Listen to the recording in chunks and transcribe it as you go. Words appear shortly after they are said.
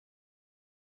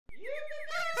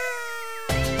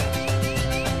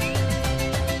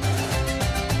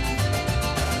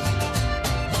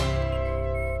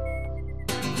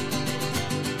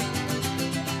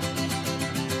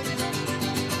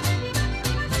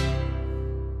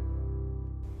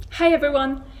Hi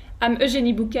everyone, I'm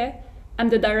Eugénie BOUQUET. I'm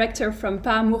the director from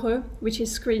Amoureux, which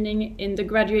is screening in the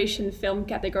graduation film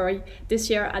category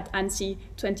this year at Annecy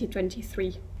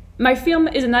 2023. My film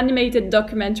is an animated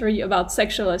documentary about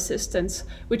sexual assistance,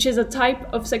 which is a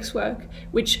type of sex work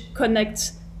which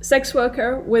connects sex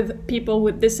worker with people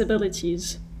with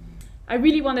disabilities. I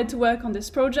really wanted to work on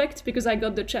this project because I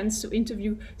got the chance to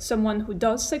interview someone who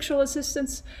does sexual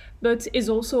assistance, but is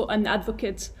also an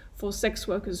advocate for sex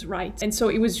workers' rights. And so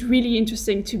it was really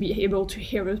interesting to be able to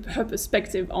hear her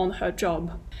perspective on her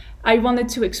job. I wanted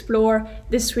to explore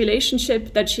this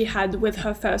relationship that she had with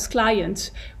her first client,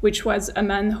 which was a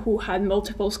man who had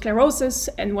multiple sclerosis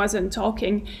and wasn't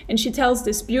talking. And she tells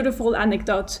this beautiful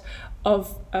anecdote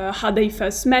of how they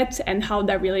first met and how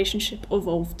their relationship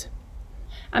evolved.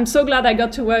 I'm so glad I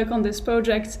got to work on this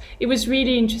project. It was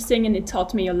really interesting and it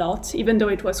taught me a lot, even though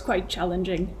it was quite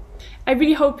challenging. I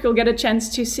really hope you'll get a chance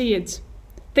to see it.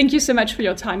 Thank you so much for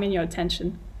your time and your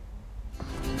attention.